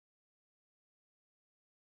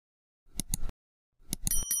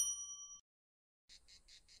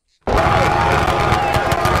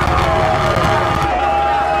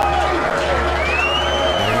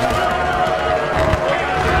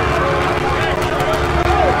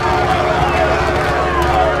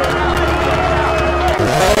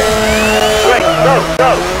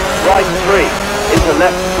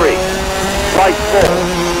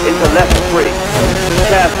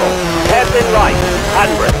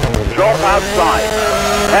outside,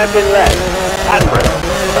 hairpin left, handbrake,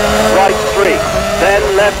 right 3, then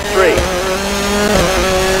left 3,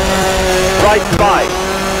 right 5,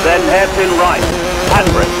 then hairpin right,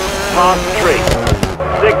 handbrake, past 3,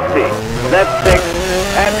 60, left 6,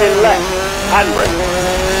 hairpin left, handbrake,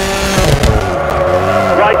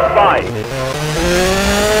 right 5,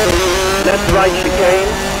 left right chicane,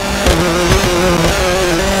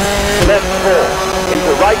 left 4,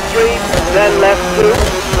 into right 3, then left 2,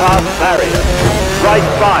 past barrier, right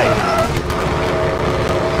 5,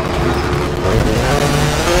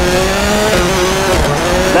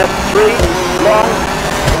 left 3, long,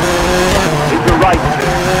 into right 2,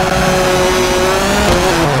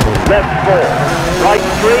 left 4, right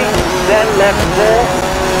 3, then left 4,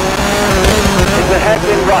 into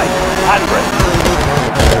hairpin right, handbrake,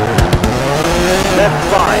 left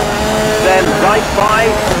 5, then right 5,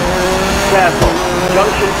 careful,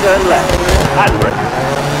 junction turn left, handbrake,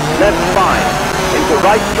 left 5, into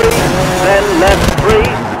right 3, then left 3,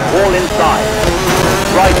 all inside,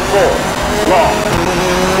 right 4, long,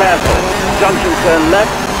 careful, junction turn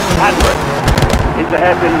left, handbrake, into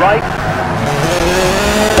hairpin right,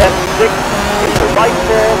 left 6, into right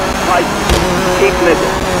 4, tight, keep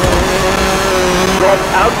middle, drop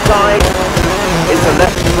outside, into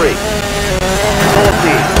left 3,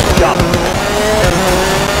 40, jump,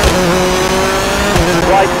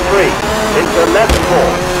 right 3, into left 4,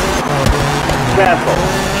 careful,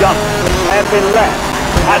 jump, hairpin left,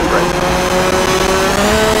 handbrake,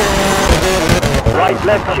 right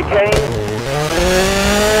left chicane,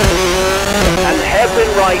 and hairpin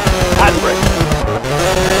right, handbrake,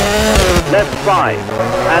 left 5,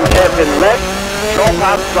 and hairpin left, drop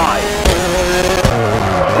outside,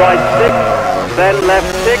 right 6, then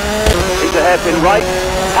left 6, into hairpin right,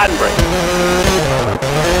 handbrake,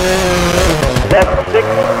 left 6,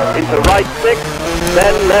 into right 6,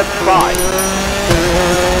 then left 5,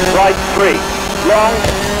 right 3, long,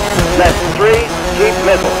 left 3, keep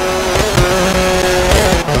middle,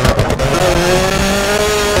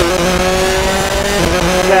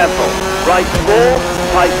 careful, right 4,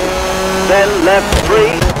 tighten, then left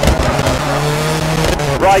 3,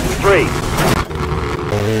 right 3,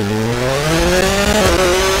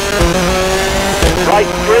 right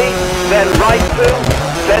 3, then right 2,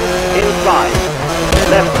 then inside,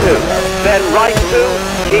 left 2, then right 2,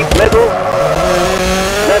 keep middle,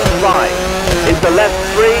 left 5, into left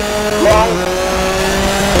 3, long,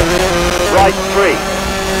 right 3,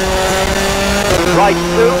 right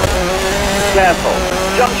 2, careful,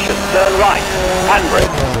 junction, turn right,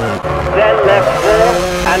 handbrake, then left 4,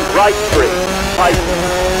 and right 3, tighten,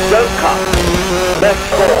 don't cut, left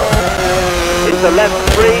 4, into left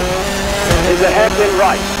 3, into hairpin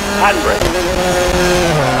right, handbrake,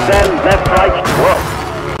 then left right, whoa.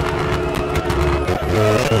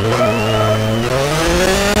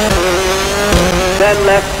 Then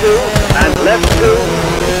left 2, and left 2,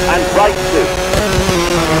 and right 2.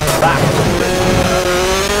 Back.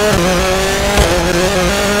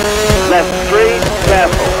 Left 3,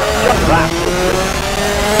 careful, just back.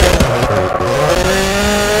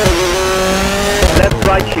 Left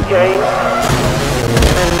right chicane.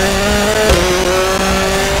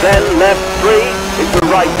 Then left 3 into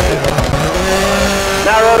right 2.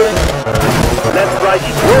 Narrow. Left right,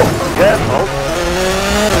 whoa, careful.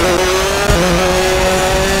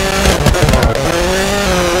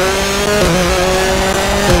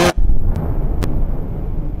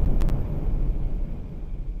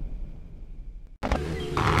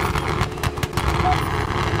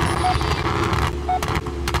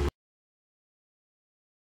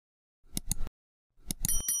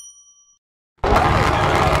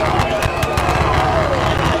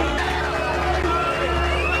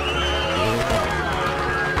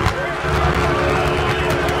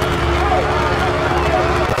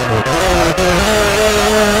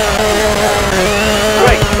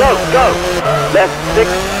 Go! Left 6,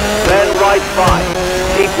 then right 5,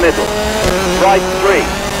 keep middle, right 3,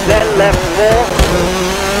 then left 4,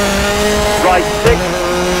 right 6,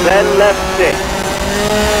 then left 6,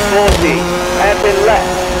 40, hairpin left,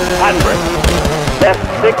 handbrake, left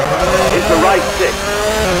 6 into right 6,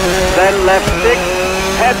 then left 6,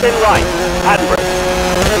 hairpin right, handbrake,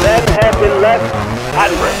 then hairpin left,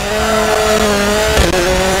 handbrake,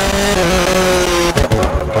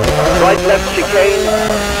 right left chicane,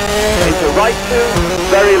 into right 2,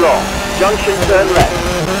 very long, junction turn left,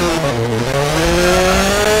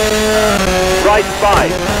 right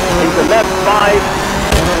 5, into left 5,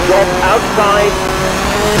 drop outside,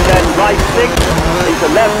 then right 6, into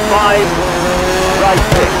left 5, right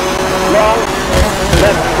 6, long,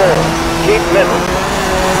 left 4, keep middle,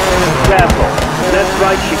 careful, left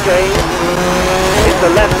right chicane. chicane. Into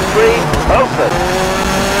left 3, open.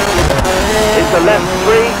 Into left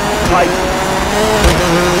 3, tighten.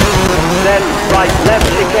 Then right left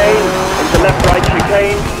chicane, into left right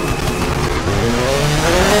chicane.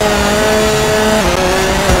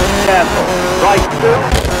 Careful, right 2.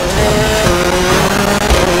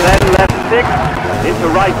 Then left 6, into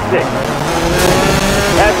right 6.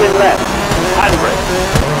 Hairpin left, handbrake.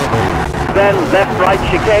 Then left right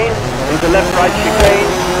chicane, into left right chicane.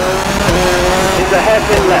 Into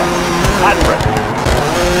hairpin left, handbrake.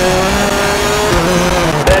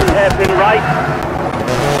 Then hairpin right.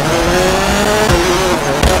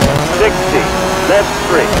 60, left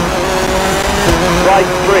 3. Right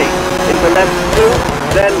 3, into left 2,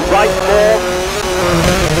 then right 4.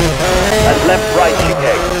 And left right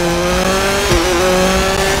chicane.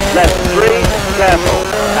 Left 3, careful,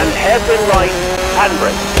 and hairpin right,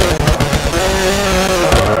 handbrake.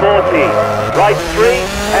 40, right 3,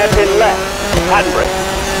 hairpin left, handbrake.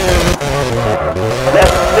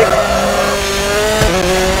 Left 6,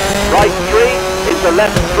 right 3, into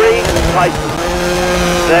left 3, tighten.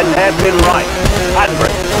 Then hairpin right,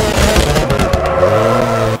 handbrake.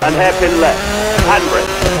 And hairpin left,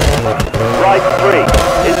 handbrake. Right 3,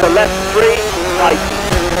 into left 3, tighten.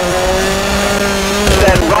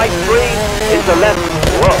 Then right 3, into left,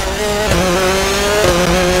 whoa.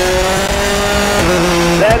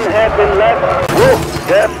 Then hairpin left, whoa,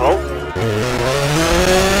 careful.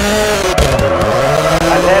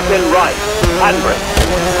 And hairpin right, handbrake.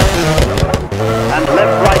 And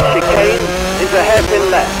left right chicane, into hairpin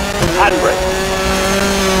left, handbrake.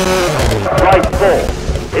 Right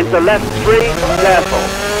 4, into left 3, careful,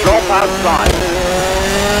 drop outside.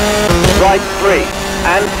 Right 3,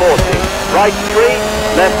 and 40. Right 3,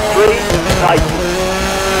 left 3, tighten.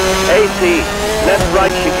 80, left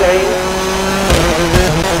right chicane.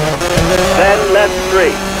 Then left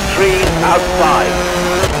 3, 3 outside.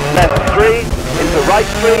 Left 3, into right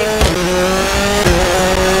 3.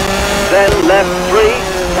 Then left 3,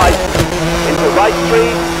 tighten. Into right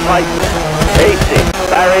 3, tighten. 80,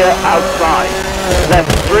 barrier outside.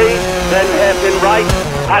 Left 3, then hairpin right,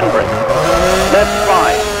 handbrake. Left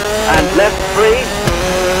 5, and left 3,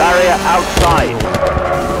 barrier outside.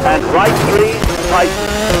 And right 3, tighten.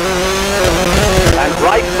 And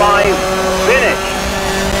right 5, finish.